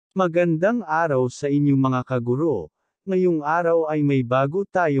Magandang araw sa inyong mga kaguro. Ngayong araw ay may bago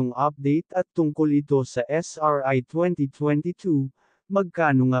tayong update at tungkol ito sa SRI 2022,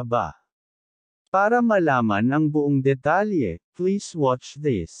 magkano nga ba? Para malaman ang buong detalye, please watch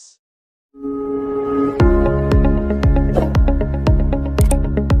this.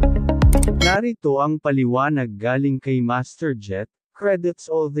 Narito ang paliwanag galing kay MasterJet, credits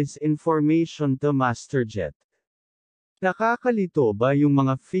all this information to MasterJet. Nakakalito ba yung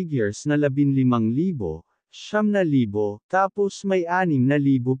mga figures na 15,000, 9,000, tapos may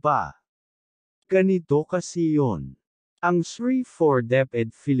 6,000 pa? Ganito kasi yon. Ang SRI for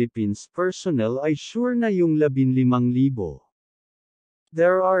DepEd Philippines personnel ay sure na yung 15,000.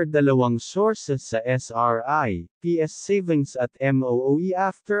 There are dalawang sources sa SRI, PS Savings at MOOE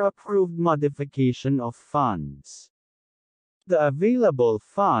after approved modification of funds. The available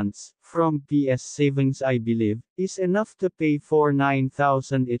funds, from PS Savings I believe, is enough to pay for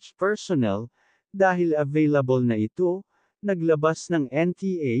 9,000 each personnel, dahil available na ito, naglabas ng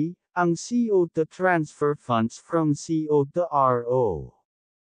NTA, ang CO to transfer funds from CO to RO.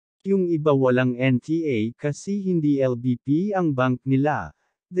 Yung iba walang NTA kasi hindi LBP ang bank nila,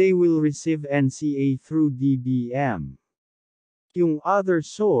 they will receive NCA through DBM. Yung other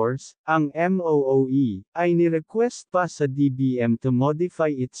source, ang MOOE, ay ni-request pa sa DBM to modify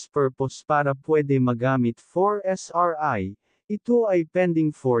its purpose para pwede magamit for SRI, ito ay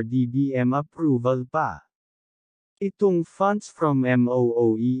pending for DBM approval pa. Itong funds from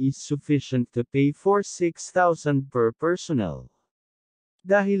MOOE is sufficient to pay for 6,000 per personnel.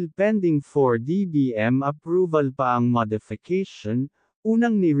 Dahil pending for DBM approval pa ang modification,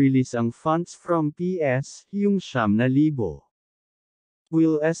 unang ni-release ang funds from PS, yung 9,000.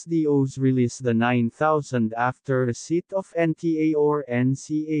 Will SDOs release the 9,000 after receipt of NTA or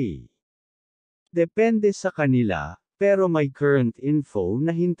NCA? Depende sa kanila, pero may current info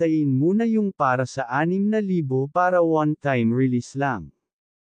na hintayin muna yung para sa 6,000 para one-time release lang.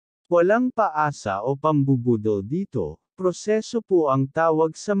 Walang paasa o pambubudol dito, proseso po ang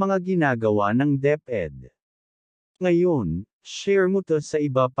tawag sa mga ginagawa ng DepEd. Ngayon, share mo to sa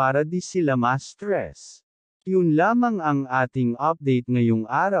iba para di sila ma-stress. Yun lamang ang ating update ngayong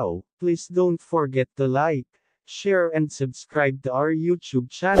araw. Please don't forget to like, share and subscribe to our YouTube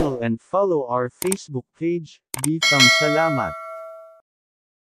channel and follow our Facebook page. Bifam salamat.